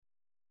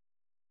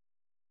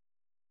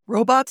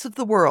Robots of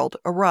the World,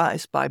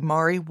 Arise by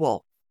Mari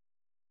Wolf.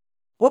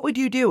 What would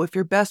you do if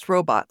your best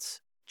robots,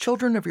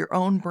 children of your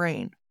own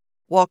brain,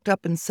 walked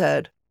up and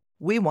said,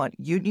 "We want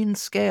union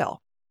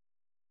scale"?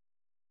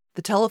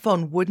 The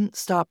telephone wouldn't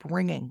stop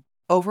ringing.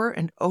 Over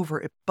and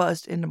over it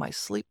buzzed into my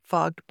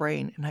sleep-fogged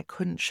brain, and I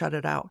couldn't shut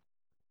it out.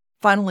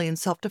 Finally, in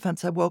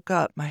self-defense, I woke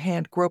up, my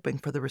hand groping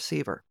for the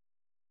receiver.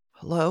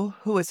 "Hello?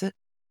 Who is it?"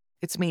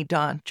 "It's me,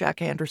 Don,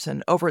 Jack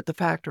Anderson, over at the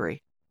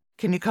factory.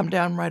 Can you come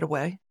down right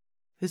away?"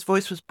 His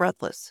voice was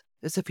breathless,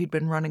 as if he'd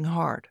been running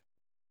hard.